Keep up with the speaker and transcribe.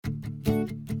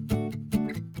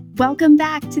Welcome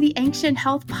back to the Ancient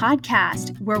Health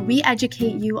Podcast, where we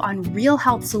educate you on real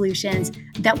health solutions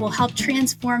that will help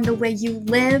transform the way you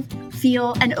live,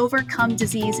 feel, and overcome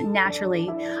disease naturally.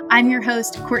 I'm your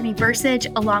host, Courtney Bursage,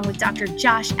 along with Dr.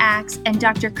 Josh Axe and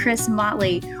Dr. Chris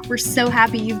Motley. We're so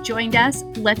happy you've joined us.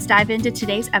 Let's dive into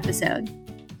today's episode.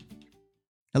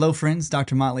 Hello, friends.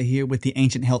 Dr. Motley here with the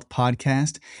Ancient Health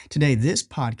Podcast. Today, this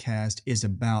podcast is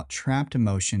about trapped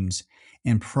emotions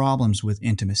and problems with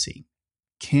intimacy.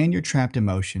 Can your trapped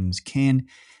emotions, can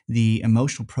the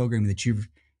emotional programming that you've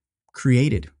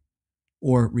created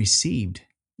or received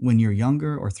when you're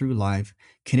younger or through life,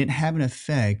 can it have an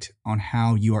effect on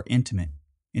how you are intimate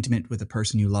with the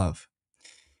person you love?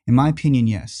 In my opinion,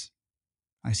 yes.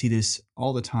 I see this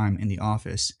all the time in the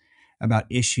office about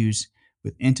issues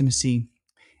with intimacy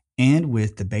and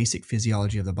with the basic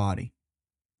physiology of the body.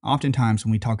 Oftentimes,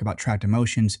 when we talk about trapped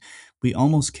emotions, we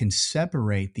almost can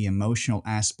separate the emotional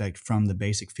aspect from the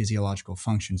basic physiological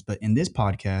functions. But in this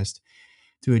podcast,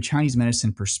 through a Chinese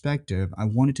medicine perspective, I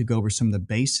wanted to go over some of the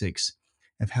basics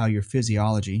of how your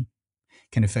physiology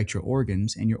can affect your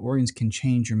organs, and your organs can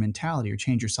change your mentality or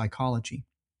change your psychology.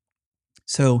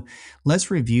 So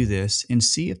let's review this and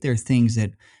see if there are things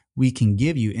that we can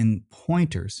give you in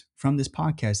pointers from this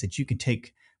podcast that you can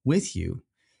take with you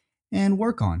and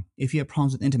work on if you have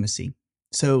problems with intimacy.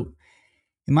 So,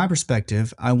 in my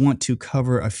perspective, I want to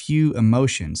cover a few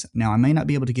emotions. Now, I may not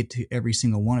be able to get to every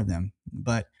single one of them,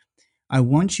 but I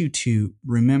want you to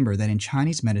remember that in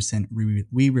Chinese medicine,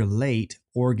 we relate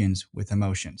organs with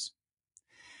emotions.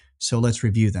 So, let's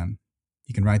review them.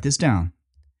 You can write this down.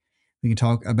 We can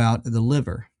talk about the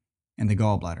liver and the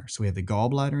gallbladder. So, we have the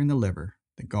gallbladder and the liver.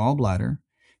 The gallbladder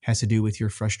has to do with your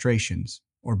frustrations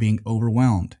or being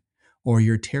overwhelmed, or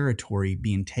your territory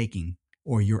being taken,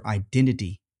 or your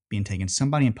identity being taken,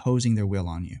 somebody imposing their will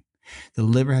on you. The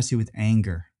liver has to do with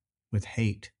anger, with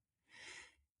hate.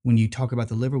 When you talk about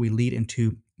the liver, we lead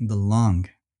into the lung.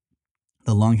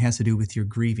 The lung has to do with your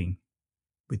grieving,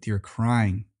 with your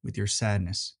crying, with your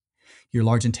sadness. Your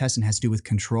large intestine has to do with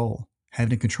control,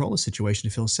 having to control a situation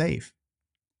to feel safe.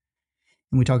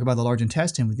 When we talk about the large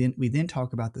intestine, we then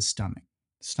talk about the stomach.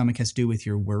 The stomach has to do with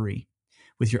your worry,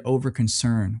 with your over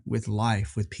concern with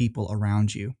life, with people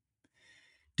around you,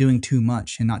 doing too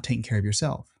much and not taking care of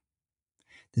yourself.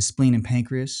 The spleen and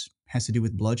pancreas has to do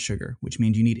with blood sugar, which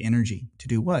means you need energy to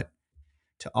do what?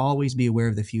 To always be aware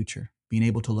of the future, being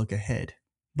able to look ahead.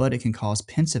 But it can cause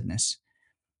pensiveness,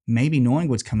 maybe knowing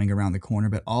what's coming around the corner,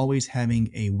 but always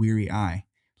having a weary eye,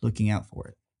 looking out for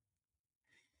it.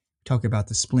 We talk about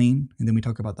the spleen, and then we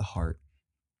talk about the heart.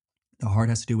 The heart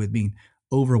has to do with being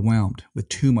overwhelmed with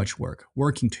too much work,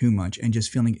 working too much, and just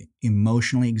feeling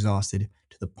emotionally exhausted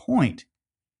to the point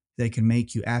that it can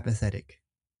make you apathetic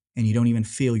and you don't even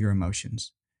feel your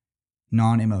emotions,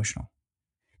 non-emotional.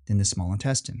 Then the small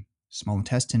intestine. Small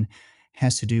intestine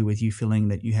has to do with you feeling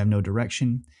that you have no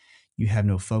direction, you have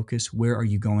no focus. Where are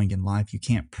you going in life? You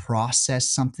can't process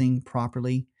something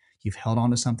properly. You've held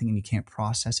on to something and you can't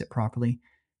process it properly.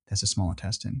 That's the small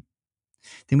intestine.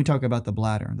 Then we talk about the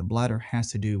bladder. The bladder has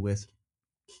to do with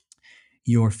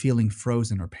you're feeling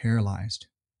frozen or paralyzed.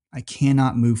 I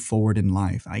cannot move forward in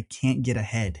life. I can't get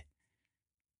ahead.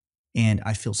 And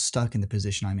I feel stuck in the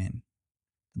position I'm in.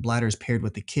 The bladder is paired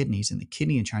with the kidneys, and the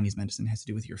kidney in Chinese medicine has to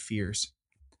do with your fears.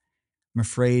 I'm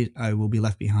afraid I will be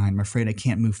left behind. I'm afraid I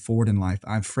can't move forward in life.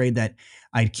 I'm afraid that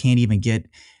I can't even get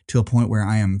to a point where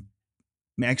I am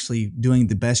actually doing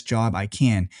the best job I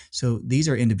can. So these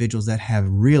are individuals that have a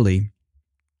really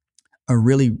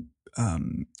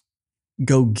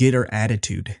go-getter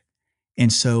attitude.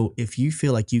 And so if you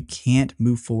feel like you can't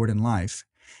move forward in life,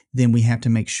 then we have to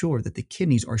make sure that the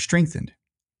kidneys are strengthened.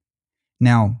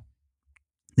 Now,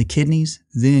 the kidneys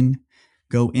then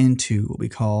go into what we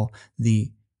call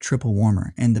the triple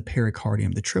warmer and the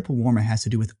pericardium. The triple warmer has to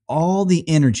do with all the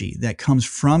energy that comes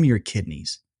from your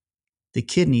kidneys. The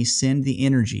kidneys send the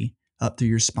energy up through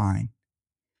your spine.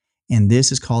 And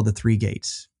this is called the three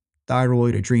gates: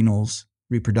 thyroid, adrenals,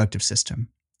 reproductive system.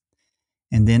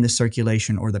 And then the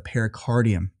circulation or the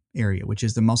pericardium area, which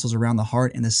is the muscles around the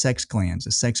heart and the sex glands,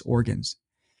 the sex organs.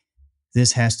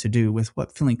 This has to do with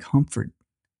what? Feeling comfort,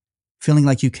 feeling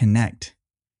like you connect,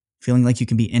 feeling like you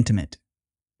can be intimate.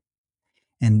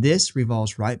 And this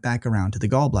revolves right back around to the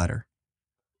gallbladder.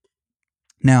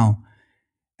 Now,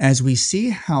 as we see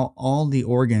how all the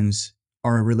organs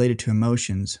are related to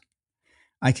emotions,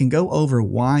 I can go over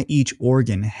why each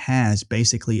organ has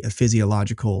basically a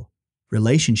physiological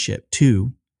relationship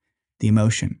to the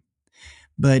emotion.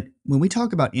 But when we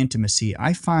talk about intimacy,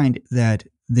 I find that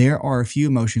there are a few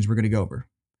emotions we're going to go over.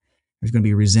 There's going to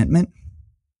be resentment,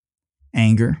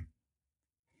 anger,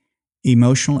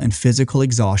 emotional and physical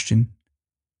exhaustion,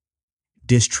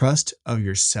 distrust of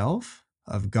yourself,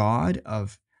 of God,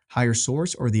 of higher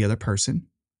source, or the other person,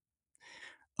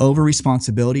 over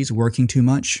responsibilities, working too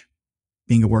much,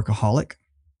 being a workaholic,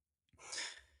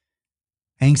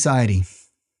 anxiety,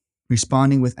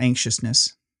 responding with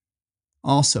anxiousness.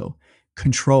 Also,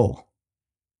 control.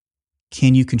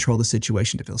 Can you control the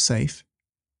situation to feel safe?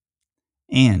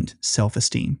 And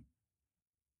self-esteem.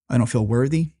 I don't feel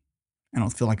worthy. I don't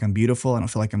feel like I'm beautiful. I don't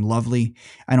feel like I'm lovely.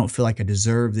 I don't feel like I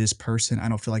deserve this person. I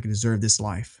don't feel like I deserve this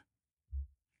life.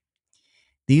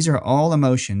 These are all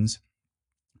emotions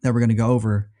that we're going to go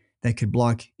over that could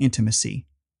block intimacy.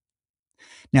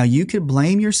 Now, you could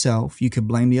blame yourself, you could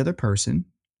blame the other person,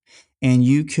 and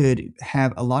you could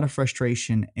have a lot of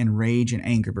frustration and rage and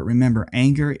anger. But remember,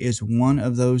 anger is one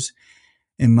of those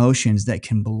emotions that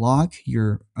can block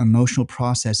your emotional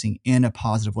processing in a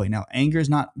positive way. Now, anger is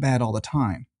not bad all the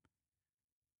time.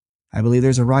 I believe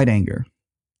there's a right anger.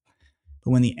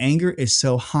 But when the anger is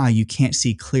so high you can't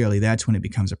see clearly, that's when it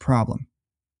becomes a problem.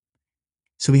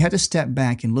 So we have to step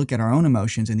back and look at our own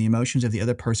emotions and the emotions of the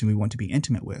other person we want to be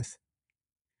intimate with.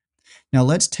 Now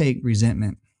let's take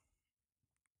resentment.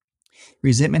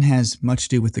 Resentment has much to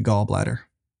do with the gallbladder.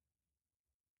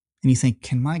 And you think,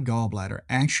 can my gallbladder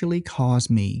actually cause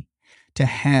me to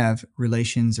have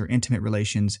relations or intimate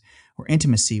relations or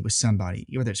intimacy with somebody,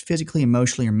 whether it's physically,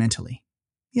 emotionally, or mentally?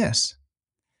 Yes.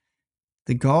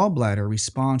 The gallbladder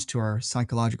responds to our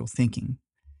psychological thinking.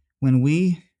 When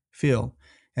we feel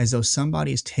as though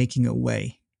somebody is taking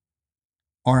away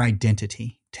our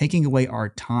identity, taking away our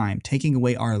time, taking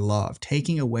away our love,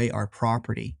 taking away our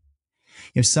property,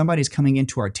 if somebody's coming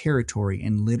into our territory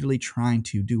and literally trying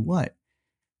to do what?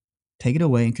 Take it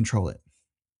away and control it.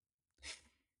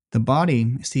 The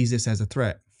body sees this as a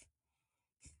threat.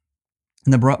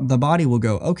 And the body will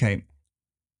go, okay,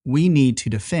 we need to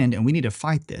defend and we need to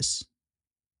fight this.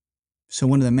 So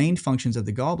one of the main functions of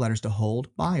the gallbladder is to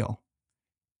hold bile.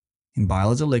 And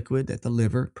bile is a liquid that the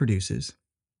liver produces.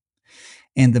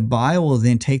 And the bile will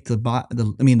then take the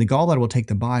gallbladder will take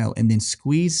the bile and then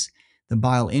squeeze the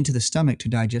bile into the stomach to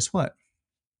digest what?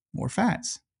 More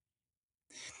fats.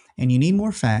 And you need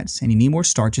more fats and you need more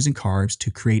starches and carbs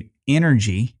to create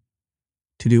energy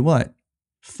to do what?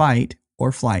 Fight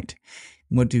or flight.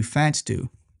 What do fats do?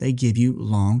 They give you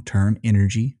long-term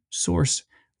energy source,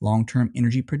 long-term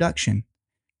energy production.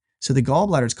 So the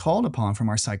gallbladder is called upon from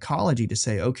our psychology to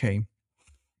say, okay,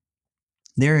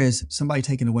 there is somebody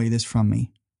taking away this from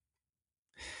me.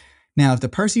 Now, if the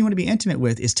person you want to be intimate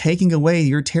with is taking away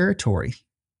your territory,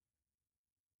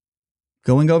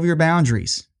 going over your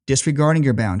boundaries, disregarding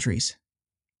your boundaries,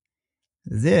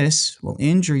 this will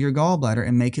injure your gallbladder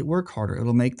and make it work harder.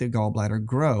 It'll make the gallbladder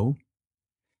grow,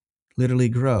 literally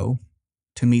grow,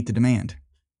 to meet the demand.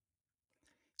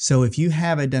 So if you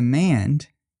have a demand,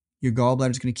 your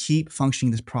gallbladder is going to keep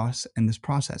functioning in this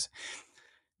process.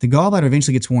 The gallbladder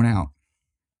eventually gets worn out.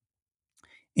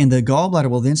 And the gallbladder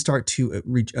will then start to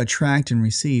attract and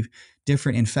receive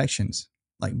different infections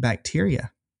like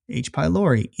bacteria, H.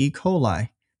 pylori, E. coli,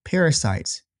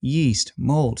 parasites, yeast,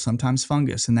 mold, sometimes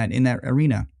fungus in that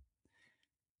arena.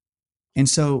 And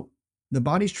so the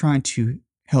body's trying to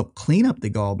help clean up the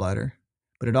gallbladder,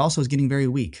 but it also is getting very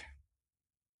weak.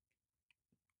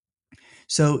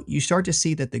 So you start to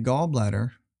see that the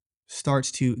gallbladder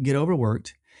starts to get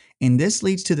overworked, and this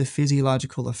leads to the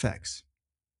physiological effects,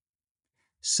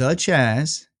 such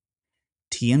as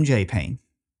TMJ pain,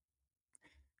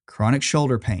 chronic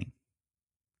shoulder pain,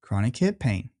 chronic hip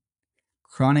pain,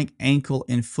 chronic ankle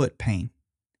and foot pain,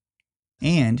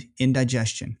 and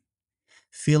indigestion,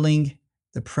 feeling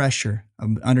the pressure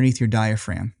underneath your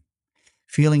diaphragm,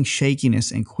 feeling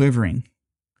shakiness and quivering,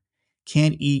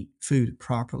 can't eat food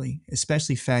properly,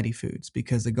 especially fatty foods,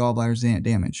 because the gallbladder is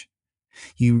damaged.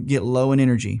 You get low in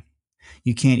energy.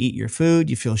 You can't eat your food.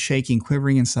 You feel shaky and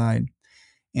quivering inside.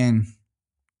 And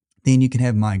then you can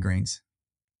have migraines.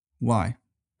 Why?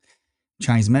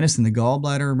 Chinese medicine, the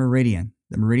gallbladder meridian,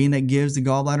 the meridian that gives the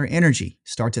gallbladder energy,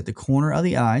 starts at the corner of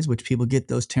the eyes, which people get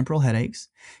those temporal headaches,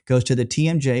 goes to the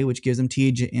TMJ, which gives them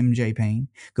TMJ pain,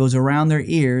 goes around their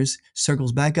ears,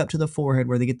 circles back up to the forehead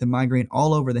where they get the migraine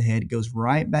all over the head, goes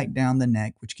right back down the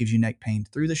neck, which gives you neck pain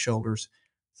through the shoulders,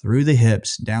 through the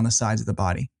hips, down the sides of the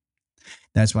body.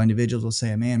 That's why individuals will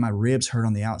say, man, my ribs hurt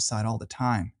on the outside all the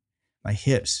time, my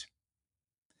hips,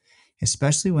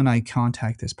 especially when I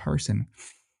contact this person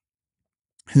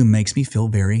who makes me feel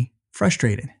very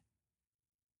frustrated.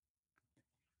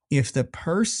 If the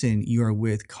person you are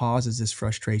with causes this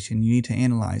frustration, you need to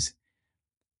analyze,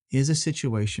 is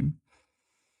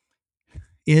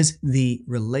the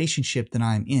relationship that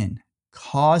I'm in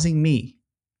causing me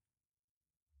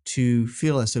to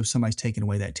feel as though somebody's taken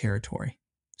away that territory,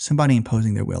 somebody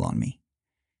imposing their will on me.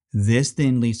 This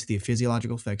then leads to the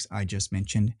physiological effects I just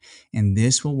mentioned, and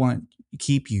this will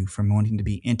keep you from wanting to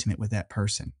be intimate with that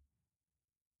person.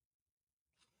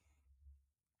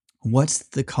 What's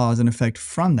the cause and effect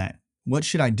from that? What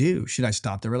should I do? Should I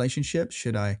stop the relationship?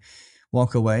 Should I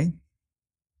walk away?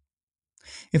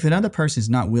 If another person is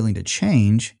not willing to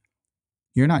change,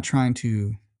 you're not trying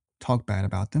to talk bad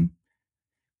about them.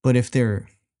 But if their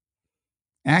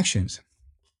actions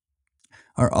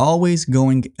are always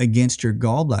going against your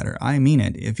gallbladder, I mean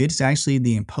it, if it's actually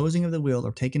the imposing of the will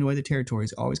or taking away the territory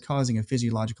is always causing a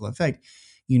physiological effect,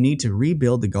 you need to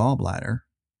rebuild the gallbladder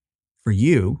for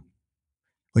you,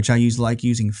 which I like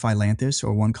using Philanthus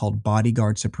or one called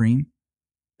Bodyguard Supreme.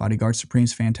 Bodyguard Supreme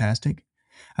is fantastic.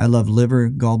 I love Liver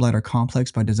Gallbladder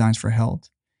Complex by Designs for Health.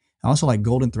 I also like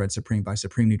Golden Thread Supreme by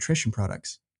Supreme Nutrition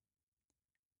Products.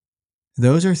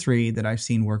 Those are three that I've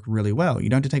seen work really well. You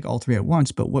don't have to take all three at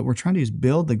once, but what we're trying to do is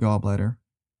build the gallbladder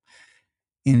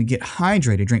and get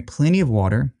hydrated. Drink plenty of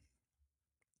water.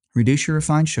 Reduce your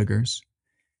refined sugars.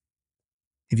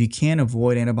 If you can,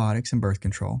 avoid antibiotics and birth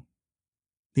control.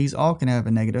 These all can have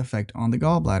a negative effect on the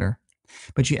gallbladder.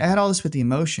 But you add all this with the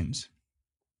emotions,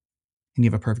 and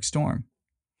you have a perfect storm.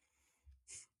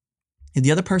 If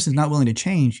the other person is not willing to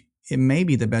change, it may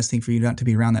be the best thing for you not to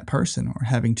be around that person or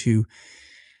having to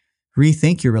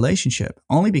rethink your relationship,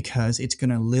 only because it's going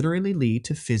to literally lead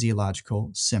to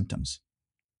physiological symptoms.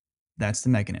 That's the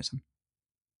mechanism.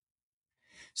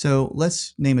 So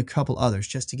let's name a couple others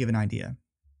just to give an idea.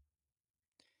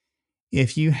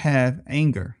 If you have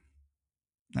anger,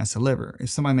 that's the liver. If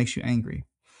somebody makes you angry,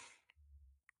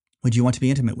 would you want to be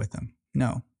intimate with them?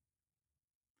 No.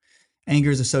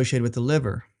 Anger is associated with the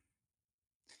liver.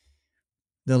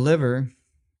 The liver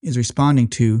is responding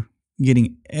to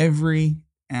getting every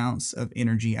ounce of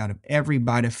energy out of every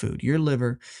bite of food. Your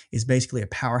liver is basically a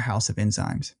powerhouse of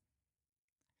enzymes.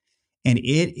 And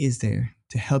it is there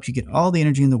to help you get all the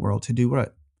energy in the world to do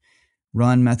what?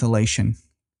 Run methylation,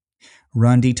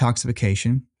 run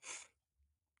detoxification,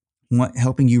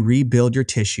 helping you rebuild your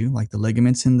tissue, like the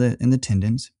ligaments and the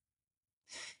tendons,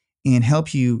 and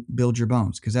help you build your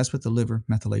bones, because that's what the liver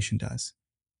methylation does.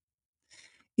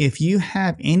 If you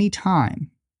have any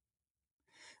time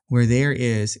where there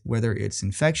is, whether it's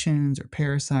infections or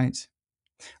parasites,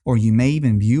 or you may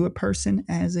even view a person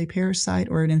as a parasite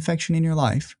or an infection in your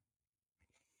life,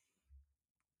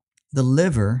 the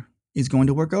liver is going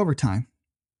to work overtime.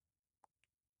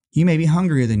 You may be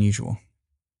hungrier than usual.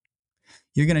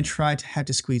 You're going to try to have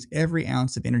to squeeze every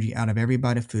ounce of energy out of every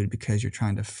bite of food because you're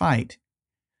trying to fight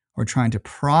or trying to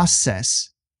process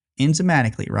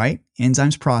enzymatically, right?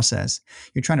 Enzymes process.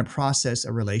 You're trying to process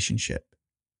a relationship.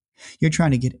 You're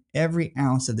trying to get every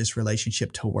ounce of this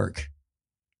relationship to work.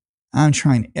 I'm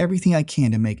trying everything I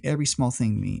can to make every small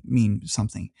thing mean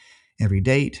something. Every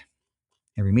date,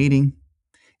 every meeting,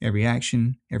 every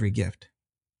action, every gift.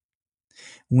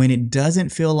 When it doesn't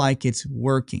feel like it's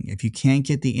working, if you can't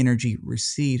get the energy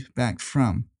received back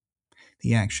from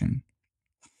the action,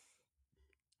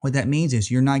 what that means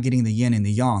is you're not getting the yin and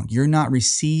the yang. You're not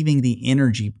receiving the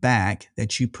energy back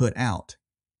that you put out.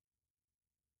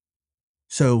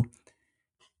 So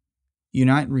you're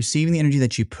not receiving the energy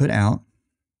that you put out,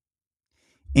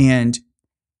 and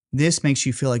this makes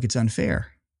you feel like it's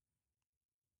unfair.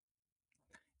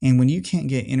 And when you can't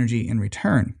get energy in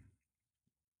return,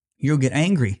 you'll get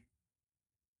angry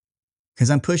because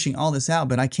I'm pushing all this out,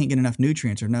 but I can't get enough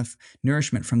nutrients or enough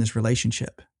nourishment from this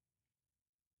relationship.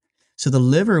 So the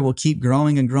liver will keep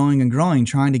growing and growing and growing,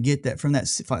 trying to get that from that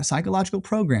psychological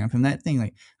program, from that thing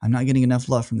like, I'm not getting enough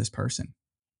love from this person.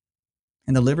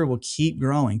 And the liver will keep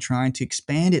growing, trying to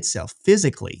expand itself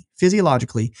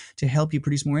physiologically, to help you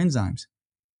produce more enzymes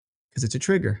because it's a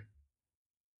trigger.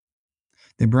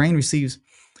 The brain receives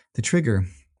the trigger,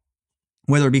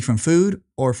 whether it be from food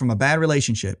or from a bad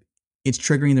relationship. It's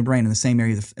triggering the brain in the same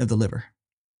area of the liver.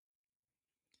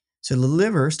 So the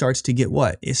liver starts to get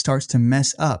what? It starts to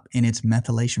mess up in its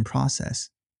methylation process.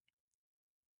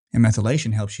 And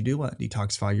methylation helps you do what?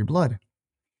 Detoxify your blood.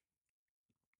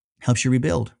 Helps you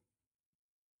rebuild.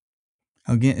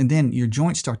 Again, and then your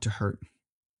joints start to hurt.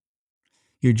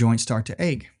 Your joints start to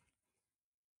ache.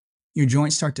 Your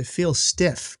joints start to feel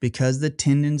stiff because the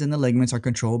tendons and the ligaments are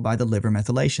controlled by the liver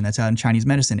methylation. That's how in Chinese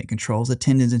medicine it controls the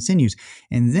tendons and sinews.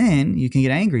 And then you can get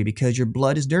angry because your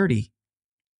blood is dirty.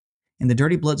 And the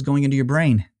dirty blood's going into your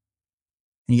brain.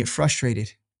 And you get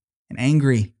frustrated and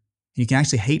angry. And you can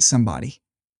actually hate somebody.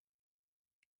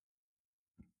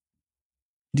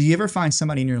 Do you ever find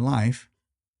somebody in your life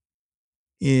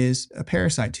is a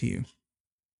parasite to you?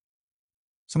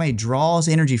 Somebody draws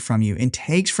energy from you and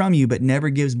takes from you but never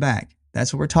gives back.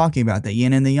 That's what we're talking about, the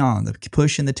yin and the yang, the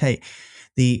push and the take,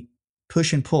 the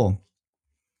push and pull.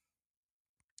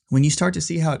 When you start to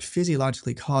see how it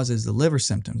physiologically causes the liver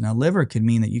symptoms. Now, liver could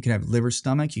mean that you could have liver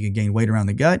stomach, you could gain weight around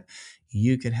the gut,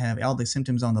 you could have all the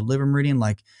symptoms on the liver meridian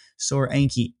like sore,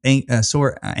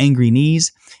 angry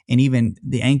knees, and even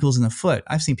the ankles and the foot.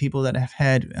 I've seen people that have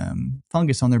had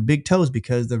fungus on their big toes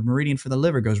because the meridian for the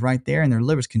liver goes right there and their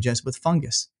liver's congested with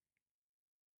fungus.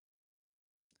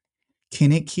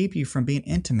 Can it keep you from being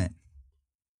intimate?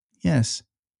 Yes.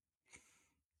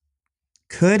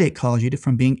 Could it cause you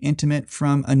from being intimate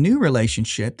from a new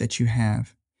relationship that you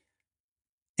have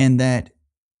and that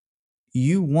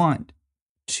you want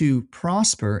to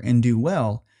prosper and do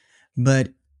well, but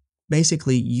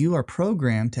basically you are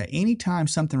programmed to anytime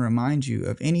something reminds you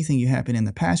of anything you happened in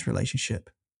the past relationship,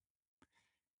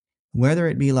 whether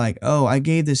it be like, oh, I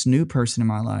gave this new person in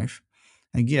my life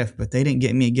a gift, but they didn't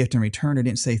get me a gift in return or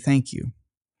didn't say thank you,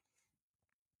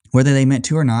 whether they meant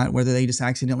to or not, whether they just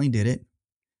accidentally did it,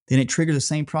 then it triggers the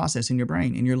same process in your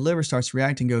brain and your liver starts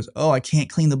reacting, goes, oh, I can't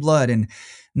clean the blood. And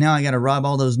now I got to rob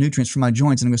all those nutrients from my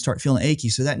joints and I'm going to start feeling achy.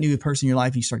 So that new person in your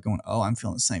life, you start going, oh, I'm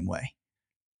feeling the same way.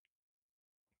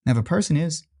 Now, if a person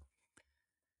is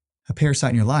a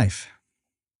parasite in your life,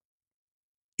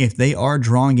 if they are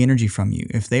drawing energy from you,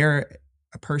 if they're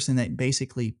a person that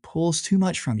basically pulls too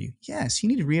much from you, yes, you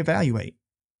need to reevaluate.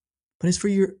 But it's for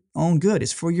your own good.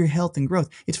 It's for your health and growth.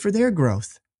 It's for their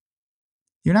growth.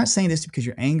 You're not saying this because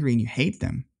you're angry and you hate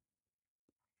them.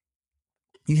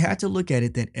 You have to look at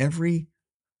it that every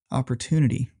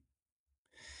opportunity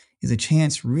is a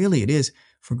chance, really, it is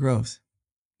for growth.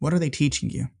 What are they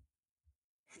teaching you?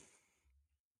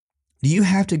 Do you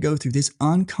have to go through this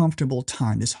uncomfortable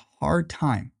time, this hard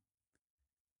time,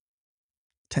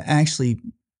 to actually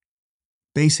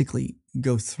basically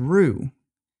go through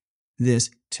this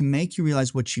to make you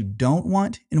realize what you don't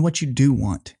want and what you do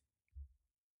want?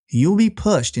 You'll be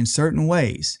pushed in certain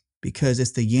ways because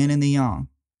it's the yin and the yang.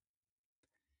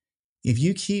 If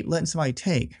you keep letting somebody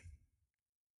take,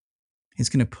 it's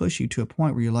going to push you to a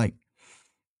point where you're like,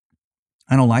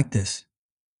 I don't like this.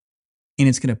 And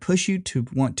it's going to push you to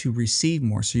want to receive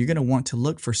more. So you're going to want to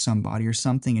look for somebody or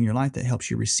something in your life that helps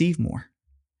you receive more.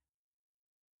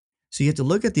 So you have to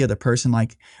look at the other person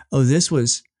like, oh, this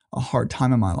was a hard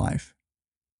time in my life.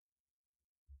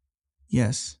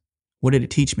 Yes. What did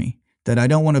it teach me? That I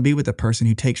don't want to be with a person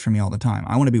who takes from me all the time.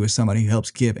 I want to be with somebody who helps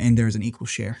give and there's an equal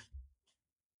share.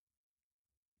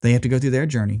 They have to go through their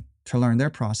journey to learn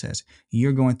their process.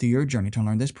 You're going through your journey to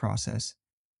learn this process.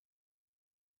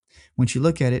 Once you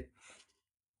look at it,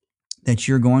 that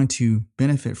you're going to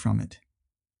benefit from it,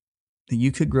 that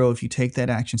you could grow if you take that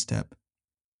action step,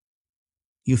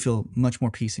 you'll feel much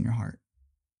more peace in your heart.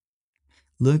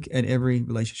 Look at every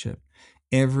relationship,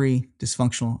 every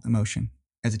dysfunctional emotion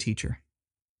as a teacher.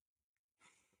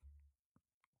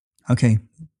 Okay,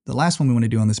 the last one we want to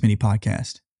do on this mini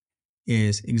podcast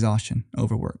is exhaustion,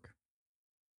 overwork.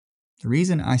 The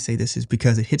reason I say this is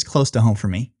because it hits close to home for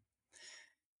me.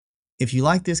 If you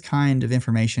like this kind of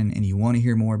information and you want to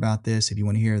hear more about this, if you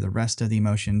want to hear the rest of the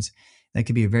emotions, that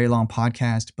could be a very long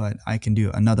podcast, but I can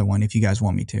do another one if you guys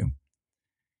want me to.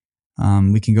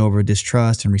 We can go over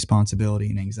distrust and responsibility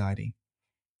and anxiety.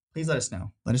 Please let us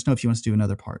know. Let us know if you want us to do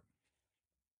another part.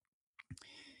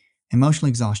 Emotional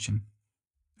exhaustion.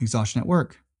 Exhaustion at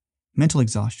work. Mental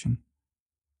exhaustion.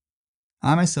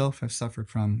 I myself have suffered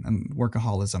from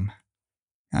workaholism.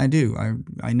 I do.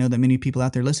 I know that many people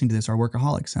out there listening to this are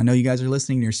workaholics. I know you guys are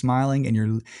listening and you're smiling and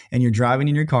you're driving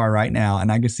in your car right now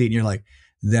and I can see it and you're like,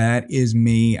 that is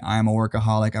me. I'm a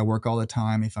workaholic. I work all the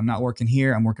time. If I'm not working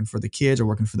here, I'm working for the kids or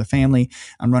working for the family.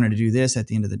 I'm running to do this at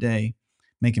the end of the day,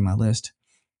 making my list.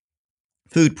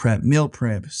 Food prep, meal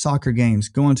prep, soccer games,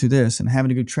 going to this and having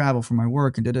to go travel for my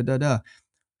work and da-da-da-da.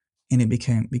 And it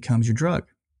becomes your drug.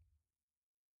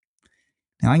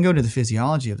 Now I can go to the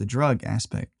physiology of the drug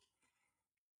aspect.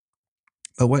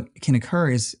 But what can occur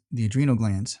is the adrenal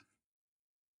glands.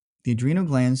 The adrenal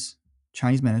glands,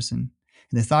 Chinese medicine,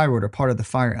 and the thyroid are part of the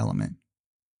fire element.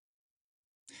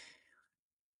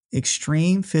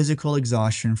 Extreme physical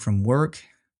exhaustion from work,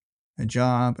 a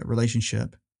job, a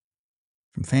relationship,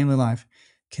 from family life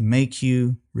can make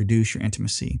you reduce your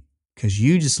intimacy because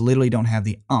you just literally don't have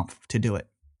the oomph to do it.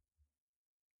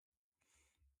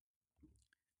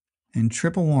 And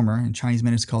triple warmer in Chinese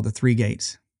medicine is called the three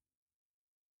gates.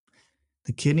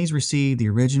 The kidneys receive the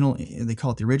original, they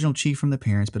call it the original chi from the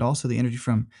parents, but also the energy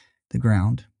from the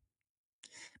ground.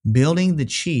 Building the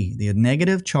chi, the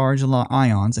negative charge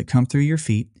ions that come through your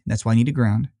feet, that's why you need to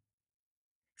ground.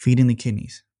 Feeding the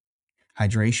kidneys.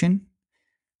 Hydration,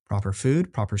 Proper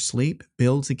food, proper sleep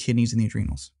builds the kidneys and the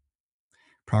adrenals.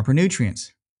 Proper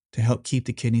nutrients to help keep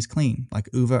the kidneys clean, like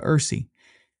uva ursi,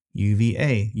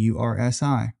 UVA,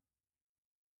 URSI,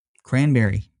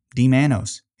 cranberry,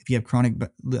 D-mannose. If you have chronic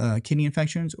kidney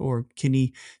infections or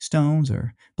kidney stones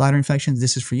or bladder infections,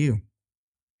 this is for you.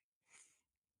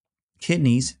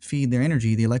 Kidneys feed their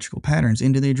energy, the electrical patterns,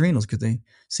 into the adrenals because they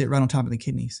sit right on top of the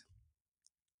kidneys.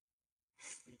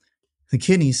 The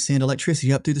kidneys send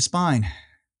electricity up through the spine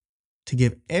to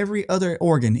give every other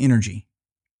organ energy.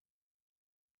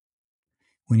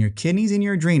 When your kidneys and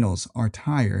your adrenals are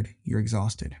tired, you're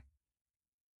exhausted.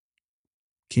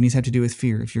 Kidneys have to do with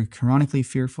fear. If you're chronically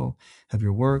fearful of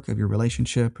your work, of your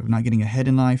relationship, of not getting ahead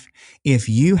in life, if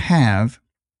you have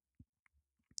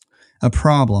a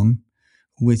problem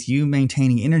with you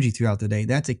maintaining energy throughout the day,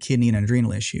 that's a kidney and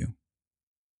adrenal issue.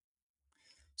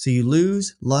 So you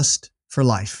lose lust for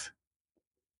life.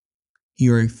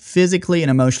 You're physically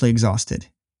and emotionally exhausted.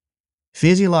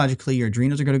 Physiologically, your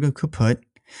adrenals are going to go kaput.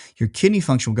 Your kidney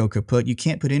function will go kaput. You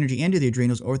can't put energy into the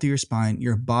adrenals or through your spine.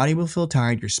 Your body will feel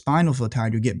tired. Your spine will feel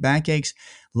tired. You'll get backaches,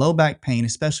 low back pain,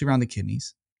 especially around the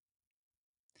kidneys.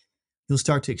 You'll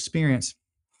start to experience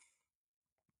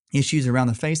issues around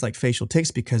the face like facial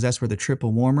tics because that's where the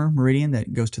triple warmer meridian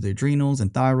that goes to the adrenals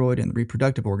and thyroid and the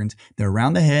reproductive organs, they're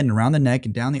around the head and around the neck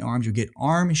and down the arms. You'll get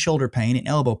arm and shoulder pain and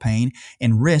elbow pain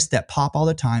and wrists that pop all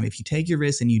the time. If you take your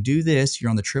wrists and you do this, you're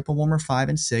on the triple warmer 5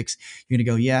 and 6, you're going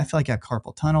to go, yeah, I feel like I have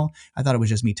carpal tunnel. I thought it was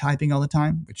just me typing all the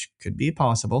time, which could be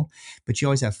possible, but you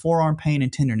always have forearm pain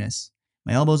and tenderness.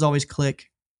 My elbows always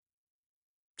click.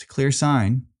 It's a clear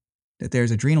sign that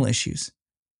there's adrenal issues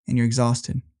and you're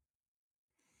exhausted.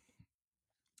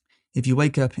 If you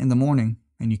wake up in the morning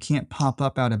and you can't pop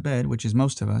up out of bed, which is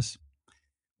most of us,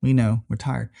 we know we're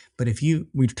tired. But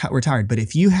we're tired. But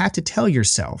if you have to tell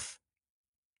yourself,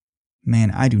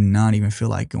 man, I do not even feel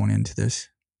like going into this.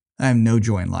 I have no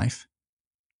joy in life.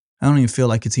 I don't even feel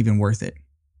like it's even worth it.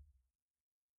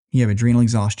 You have adrenal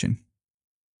exhaustion.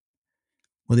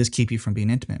 Will this keep you from being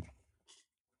intimate?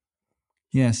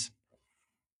 Yes.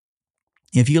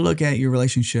 If you look at your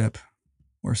relationship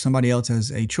or somebody else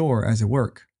as a chore, as a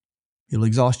work, it'll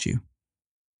exhaust you.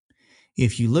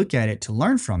 If you look at it to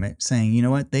learn from it, saying, you know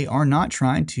what, they are not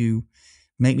trying to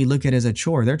make me look at it as a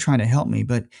chore. They're trying to help me,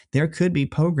 but there could be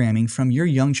programming from your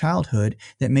young childhood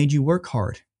that made you work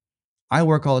hard. I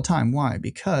work all the time. Why?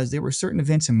 Because there were certain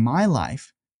events in my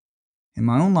life, in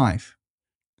my own life,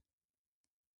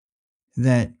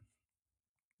 that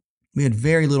we had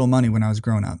very little money when I was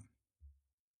growing up.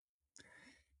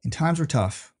 And times were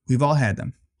tough. We've all had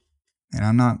them. And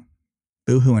I'm not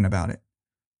boo-hooing about it.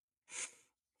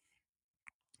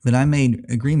 But I made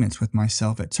agreements with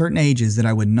myself at certain ages that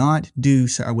I would not do,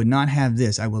 so I would not have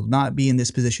this. I will not be in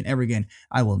this position ever again.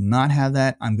 I will not have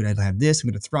that. I'm going to have this. I'm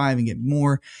going to thrive and get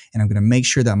more. And I'm going to make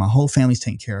sure that my whole family's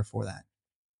taken care of for that.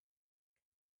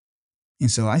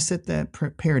 And so I set that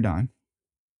paradigm.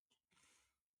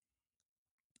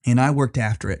 And I worked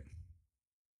after it.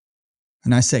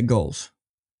 And I set goals.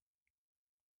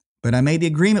 But I made the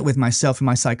agreement with myself and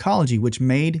my psychology, which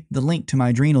made the link to my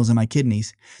adrenals and my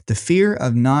kidneys. The fear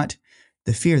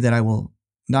that I will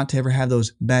not to ever have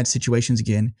those bad situations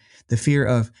again, the fear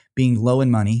of being low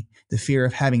in money, the fear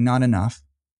of having not enough.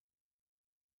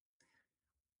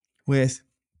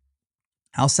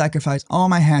 I'll sacrifice all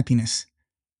my happiness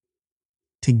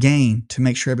to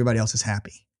make sure everybody else is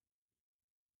happy.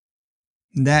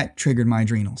 That triggered my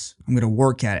adrenals. I'm going to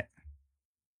work at it.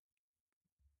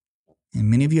 And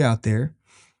many of you out there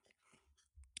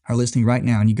are listening right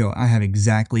now and you go, I have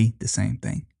exactly the same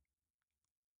thing.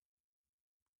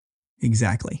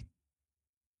 Exactly.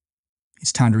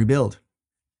 It's time to rebuild.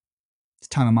 It's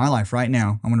time in my life right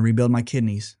now. I want to rebuild my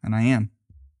kidneys, and I am.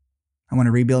 I want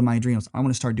to rebuild my adrenals. I want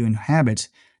to start doing habits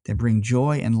that bring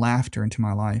joy and laughter into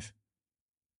my life.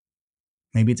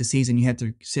 Maybe it's a season you have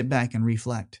to sit back and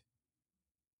reflect.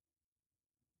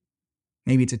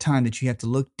 Maybe it's a time that you have to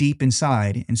look deep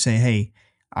inside and say, hey,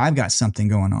 I've got something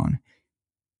going on.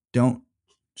 Don't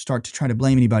start to try to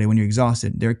blame anybody when you're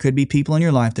exhausted. There could be people in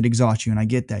your life that exhaust you, and I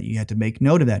get that. You have to make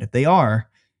note of that. If they are,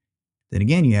 then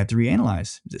again, you have to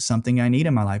reanalyze. Is it something I need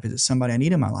in my life? Is it somebody I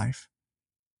need in my life?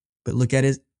 But look at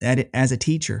it as a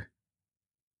teacher,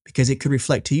 because it could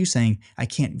reflect to you saying, I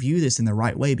can't view this in the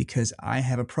right way because I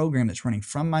have a program that's running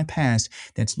from my past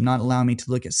that's not allowing me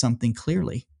to look at something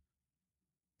clearly.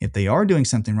 If they are doing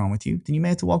something wrong with you, then you may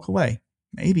have to walk away.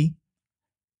 Maybe.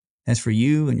 That's for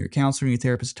you and your counselor and your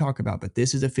therapist to talk about, but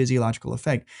this is a physiological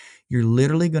effect. You're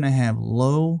literally going to have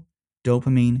low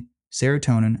dopamine,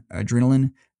 serotonin,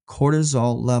 adrenaline,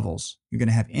 cortisol levels. You're going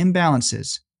to have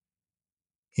imbalances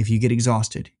If you get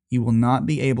exhausted, you will not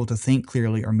be able to think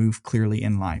clearly or move clearly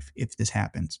in life if this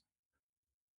happens.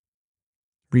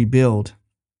 Rebuild.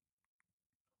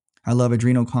 I love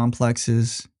adrenal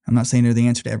complexes. I'm not saying they're the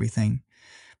answer to everything,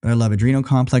 but I love Adrenal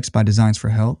Complex by Designs for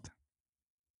Health.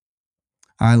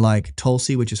 I like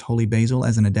Tulsi, which is holy basil,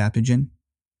 as an adaptogen.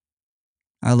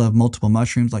 I love multiple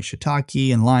mushrooms like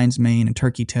shiitake and lion's mane and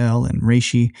turkey tail and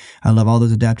reishi. I love all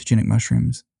those adaptogenic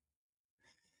mushrooms.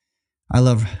 I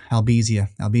love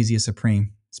Albizia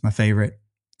Supreme. It's my favorite.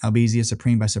 Albizia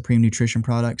Supreme by Supreme Nutrition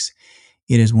Products.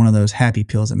 It is one of those happy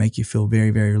pills that make you feel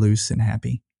very, very loose and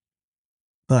happy.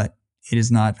 But it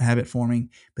is not habit forming,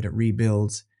 but it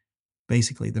rebuilds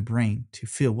basically the brain to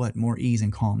feel what? More ease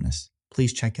and calmness.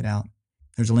 Please check it out.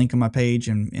 There's a link on my page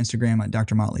and Instagram at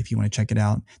Dr. Motley if you want to check it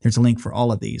out. There's a link for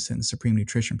all of these and Supreme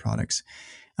Nutrition Products.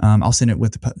 I'll send it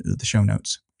with the show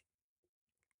notes.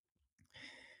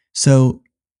 So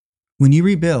when you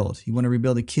rebuild, you want to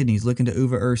rebuild the kidneys, look into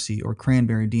uva ursi or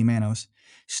cranberry D-mannose.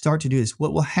 Start to do this.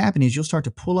 What will happen is you'll start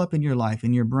to pull up in your life,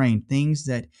 in your brain, things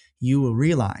that you will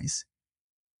realize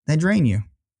that drain you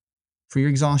for your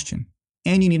exhaustion.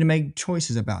 And you need to make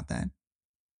choices about that.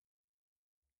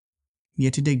 You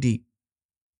have to dig deep.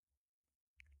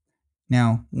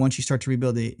 Now, once you start to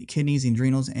rebuild the kidneys and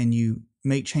adrenals and you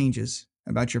make changes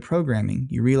about your programming,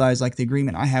 you realize, like the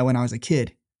agreement I had when I was a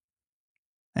kid,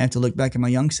 I have to look back at my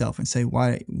young self and say,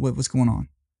 what's going on?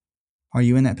 Are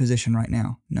you in that position right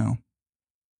now? No.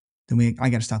 Then I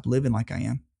got to stop living like I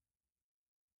am.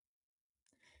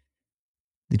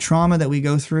 The trauma that we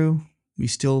go through, we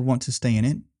still want to stay in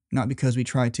it, not because we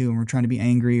try to and we're trying to be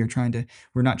angry or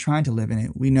we're not trying to live in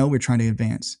it. We know we're trying to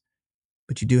advance,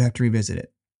 but you do have to revisit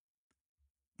it.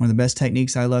 One of the best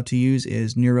techniques I love to use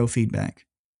is neurofeedback.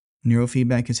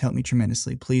 Neurofeedback has helped me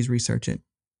tremendously. Please research it.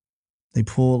 They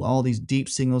pull all these deep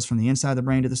signals from the inside of the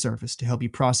brain to the surface to help you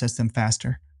process them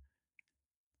faster.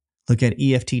 Look at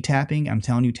EFT tapping. I'm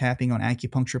telling you, tapping on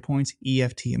acupuncture points,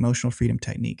 EFT, emotional freedom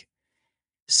technique.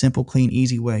 Simple, clean,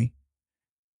 easy way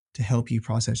to help you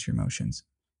process your emotions.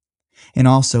 And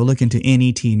also look into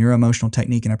NET, neuroemotional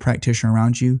technique, and a practitioner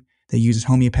around you that uses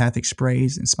homeopathic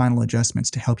sprays and spinal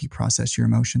adjustments to help you process your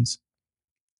emotions.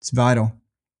 It's vital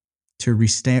to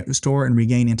restore and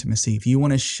regain intimacy. If you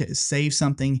want to save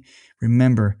something,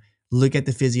 remember, look at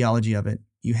the physiology of it.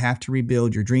 You have to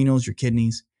rebuild your adrenals, your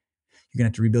kidneys. You're going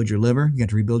to have to rebuild your liver. You have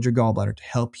to rebuild your gallbladder to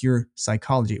help your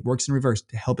psychology. It works in reverse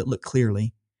to help it look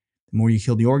clearly. The more you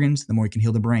heal the organs, the more you can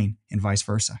heal the brain, and vice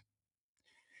versa.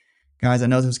 Guys, I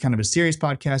know this was kind of a serious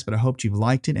podcast, but I hope you've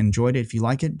liked it and enjoyed it. If you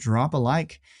like it, drop a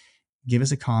like, give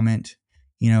us a comment.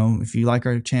 If you like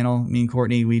our channel, me and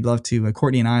Courtney, we'd love to,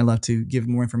 Courtney and I love to give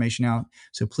more information out.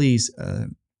 So please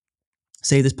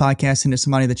save this podcast, send it to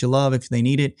somebody that you love if they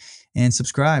need it, and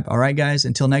subscribe. All right, guys,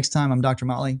 until next time, I'm Dr.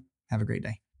 Motley. Have a great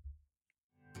day.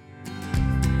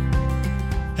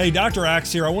 Hey, Dr.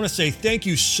 Axe here. I want to say thank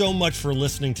you so much for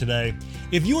listening today.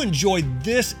 If you enjoyed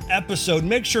this episode,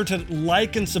 make sure to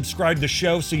like and subscribe to the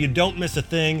show so you don't miss a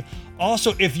thing.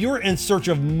 Also, if you're in search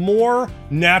of more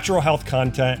natural health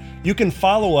content, you can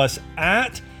follow us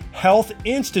at Health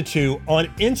Institute on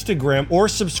Instagram or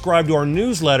subscribe to our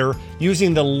newsletter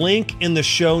using the link in the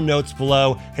show notes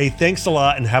below. Hey, thanks a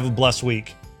lot and have a blessed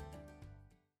week.